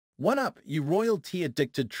What up, you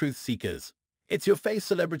royalty-addicted truth seekers? It's your face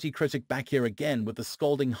celebrity critic back here again with the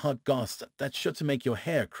scalding hot goss that's sure to make your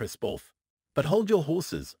hair crisp off. But hold your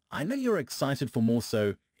horses, I know you're excited for more,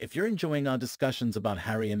 so if you're enjoying our discussions about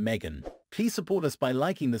Harry and Meghan, please support us by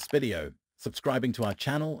liking this video, subscribing to our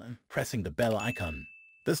channel, and pressing the bell icon.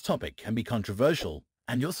 This topic can be controversial,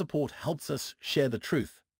 and your support helps us share the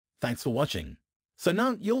truth. Thanks for watching. So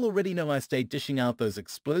now you'll already know I stay dishing out those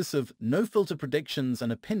explosive, no-filter predictions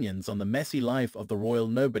and opinions on the messy life of the royal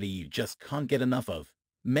nobody you just can't get enough of.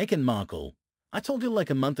 Meghan Markle. I told you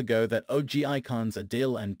like a month ago that OG icons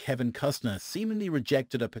Adele and Kevin Costner seemingly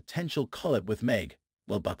rejected a potential collab with Meg.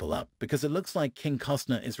 Well, buckle up, because it looks like King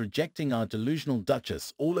Costner is rejecting our delusional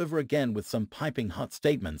Duchess all over again with some piping hot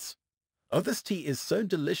statements. Oh, this tea is so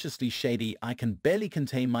deliciously shady I can barely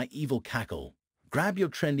contain my evil cackle. Grab your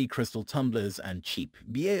trendy crystal tumblers and cheap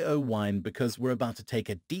BAO wine because we're about to take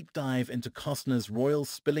a deep dive into Costner's royal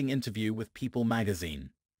spilling interview with People magazine.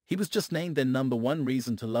 He was just named their #1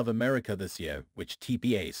 reason to love America this year, which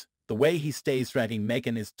TPAs. The way he stays ratting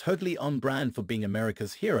Meghan is totally on brand for being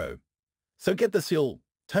America's hero. So get this, y'all.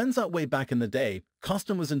 Turns out way back in the day,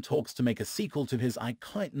 Costner was in talks to make a sequel to his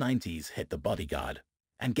iconic 90s hit The Bodyguard.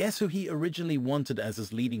 And guess who he originally wanted as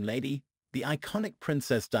his leading lady? The iconic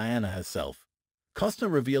Princess Diana herself.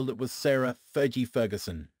 Costner revealed it was Sarah "Fergie"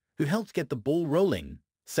 Ferguson, who helped get the ball rolling,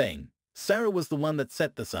 saying, "Sarah was the one that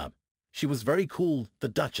set this up. She was very cool, the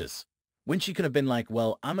Duchess. When she could have been like,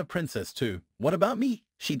 well, I'm a princess too. What about me?"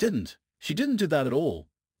 She didn't. She didn't do that at all.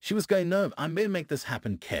 She was going, "No, I'm going to make this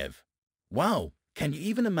happen, Kev." Wow, can you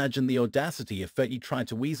even imagine the audacity if Fergie tried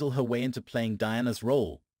to weasel her way into playing Diana's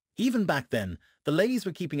role? Even back then, the ladies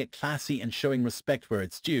were keeping it classy and showing respect where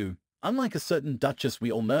it's due, unlike a certain Duchess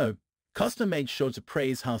we all know. Costner made sure to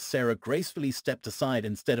praise how Sarah gracefully stepped aside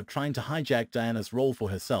instead of trying to hijack Diana's role for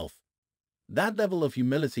herself. That level of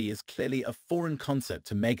humility is clearly a foreign concept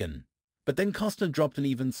to Meghan. But then Costner dropped an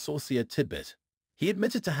even saucier tidbit. He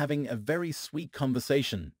admitted to having a very sweet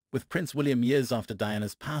conversation with Prince William years after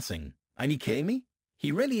Diana's passing. "And you kidding me?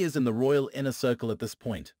 He really is in the royal inner circle at this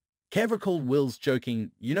point." Kev recalled Will's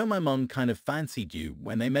joking, "You know, my mom kind of fancied you,"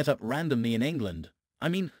 when they met up randomly in England. I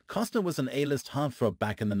mean, Costner was an A-list heartthrob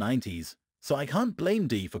back in the 90s, so I can't blame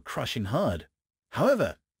D for crushing hard.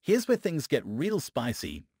 However, here's where things get real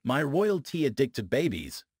spicy, my royalty-addicted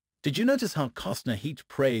babies. Did you notice how Costner heaped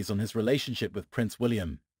praise on his relationship with Prince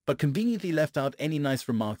William, but conveniently left out any nice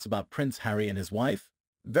remarks about Prince Harry and his wife?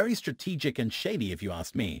 Very strategic and shady if you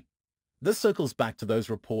ask me. This circles back to those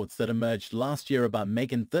reports that emerged last year about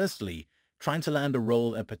Meghan thirstily trying to land a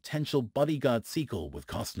role in a potential Bodyguard sequel with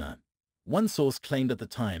Costner. One source claimed at the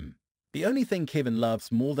time, "The only thing Kevin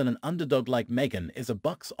loves more than an underdog like Meghan is a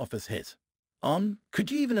box office hit."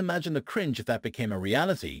 Could you even imagine the cringe if that became a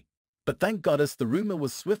reality? But thank goddess the rumor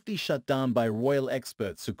was swiftly shut down by royal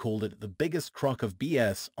experts who called it the biggest crock of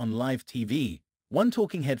BS on live TV. One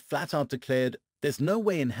talking head flat out declared, "There's no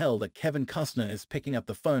way in hell that Kevin Costner is picking up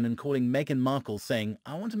the phone and calling Meghan Markle saying,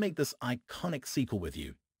 'I want to make this iconic sequel with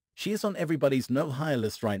you.' She is on everybody's no-hire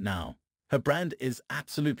list right now. Her brand is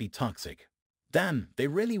absolutely toxic." Damn, they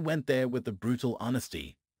really went there with the brutal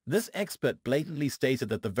honesty. This expert blatantly stated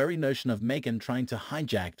that the very notion of Meghan trying to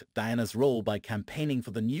hijack Diana's role by campaigning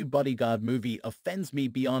for the new Bodyguard movie offends me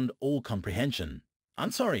beyond all comprehension.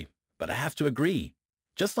 I'm sorry, but I have to agree.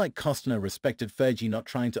 Just like Costner respected Fergie not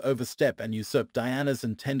trying to overstep and usurp Diana's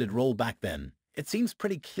intended role back then, it seems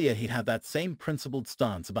pretty clear he'd have that same principled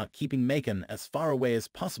stance about keeping Meghan as far away as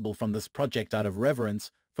possible from this project out of reverence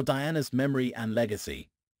for Diana's memory and legacy.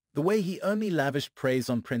 The way he only lavished praise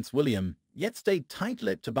on Prince William, yet stayed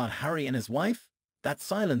tight-lipped about Harry and his wife, that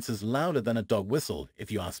silence is louder than a dog whistle, if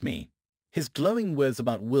you ask me. His glowing words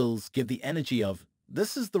about Will's give the energy of,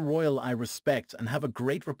 "This is the royal I respect and have a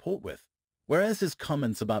great rapport with," whereas his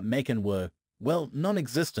comments about Meghan were, well,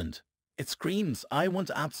 non-existent. It screams, "I want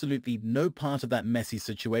absolutely no part of that messy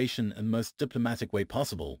situation in the most diplomatic way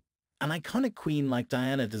possible." An iconic queen like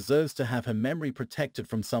Diana deserves to have her memory protected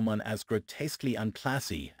from someone as grotesquely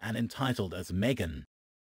unclassy and entitled as Meghan.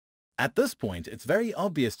 At this point, it's very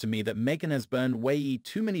obvious to me that Meghan has burned way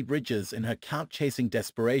too many bridges in her clout-chasing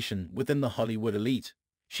desperation within the Hollywood elite.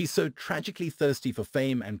 She's so tragically thirsty for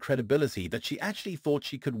fame and credibility that she actually thought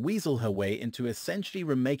she could weasel her way into essentially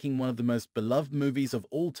remaking one of the most beloved movies of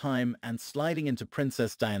all time and sliding into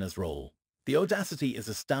Princess Diana's role. The audacity is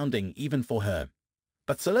astounding even for her.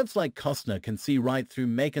 But celebs like Costner can see right through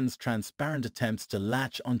Meghan's transparent attempts to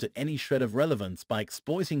latch onto any shred of relevance by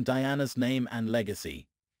exploiting Diana's name and legacy.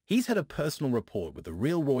 He's had a personal rapport with the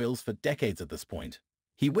real royals for decades at this point.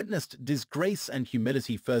 He witnessed disgrace and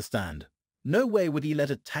humility firsthand. No way would he let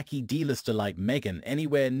a tacky D-lister like Meghan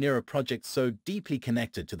anywhere near a project so deeply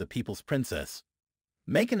connected to the people's princess.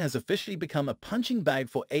 Meghan has officially become a punching bag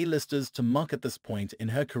for A-listers to mock at this point in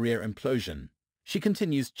her career implosion. She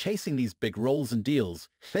continues chasing these big roles and deals,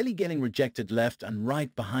 clearly getting rejected left and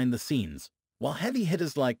right behind the scenes, while heavy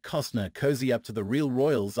hitters like Costner cozy up to the real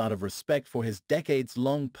royals out of respect for his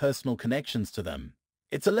decades-long personal connections to them.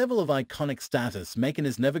 It's a level of iconic status Meghan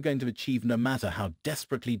is never going to achieve no matter how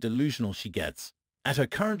desperately delusional she gets. At her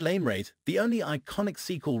current lane rate, the only iconic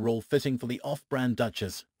sequel role fitting for the off-brand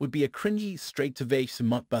Duchess would be a cringy, straight-to-face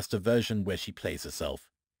mockbuster version where she plays herself.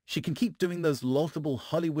 She can keep doing those laudable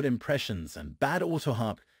Hollywood impressions and bad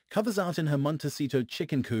autoharp covers out in her Montecito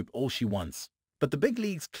chicken coop all she wants. But the big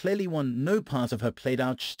leagues clearly want no part of her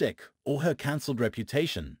played-out shtick or her cancelled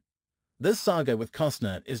reputation. This saga with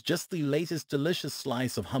Costner is just the latest delicious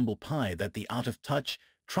slice of humble pie that the out-of-touch,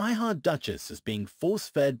 try-hard Duchess is being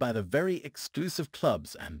force-fed by the very exclusive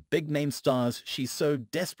clubs and big-name stars she so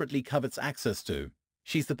desperately covets access to.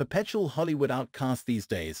 She's the perpetual Hollywood outcast these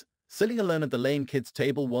days, sitting alone at the lame kids'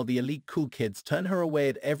 table while the elite cool kids turn her away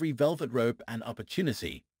at every velvet rope and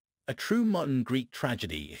opportunity. A true modern Greek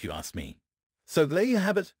tragedy, if you ask me. So there you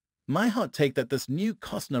have it. My hot take that this new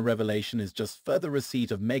Costner revelation is just further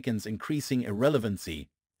receipt of Meghan's increasing irrelevancy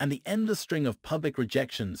and the endless string of public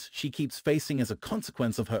rejections she keeps facing as a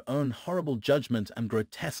consequence of her own horrible judgment and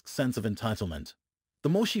grotesque sense of entitlement. The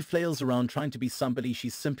more she flails around trying to be somebody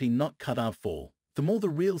she's simply not cut out for, the more the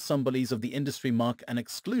real somebodies of the industry mock and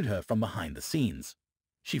exclude her from behind the scenes.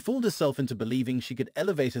 She fooled herself into believing she could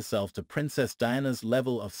elevate herself to Princess Diana's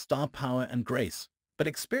level of star power and grace. But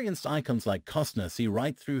experienced icons like Costner see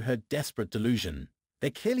right through her desperate delusion. They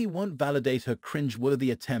clearly won't validate her cringe-worthy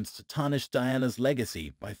attempts to tarnish Diana's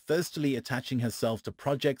legacy by thirstily attaching herself to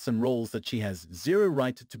projects and roles that she has zero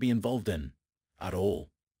right to be involved in. At all.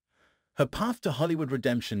 Her path to Hollywood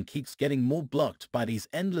redemption keeps getting more blocked by these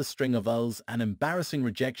endless string of L's and embarrassing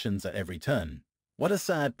rejections at every turn. What a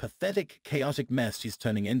sad, pathetic, chaotic mess she's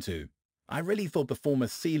turning into. I really thought the former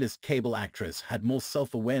C-list cable actress had more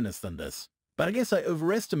self-awareness than this. But I guess I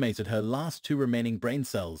overestimated her last two remaining brain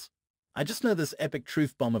cells. I just know this epic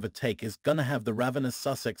truth bomb of a take is gonna have the ravenous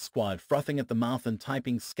Sussex squad frothing at the mouth and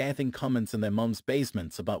typing scathing comments in their mom's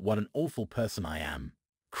basements about what an awful person I am.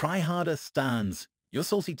 Cry harder, stans. Your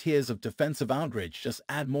salty tears of defensive outrage just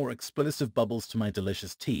add more explosive bubbles to my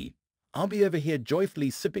delicious tea. I'll be over here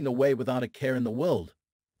joyfully sipping away without a care in the world.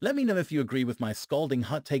 Let me know if you agree with my scalding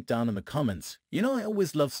hot take down in the comments. You know I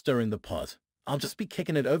always love stirring the pot. I'll just be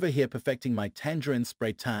kicking it over here perfecting my tangerine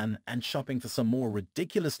spray tan and shopping for some more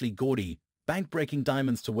ridiculously gaudy, bank-breaking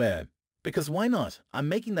diamonds to wear. Because why not? I'm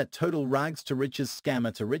making that total rags to riches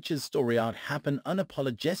scammer to riches story out happen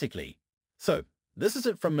unapologetically. So, this is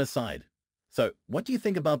it from my side. So, what do you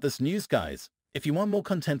think about this news, guys? If you want more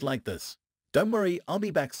content like this, don't worry, I'll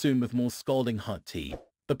be back soon with more scalding hot tea.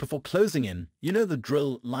 But before closing in, you know the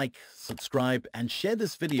drill, like, subscribe, and share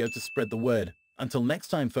this video to spread the word. Until next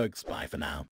time, folks, bye for now.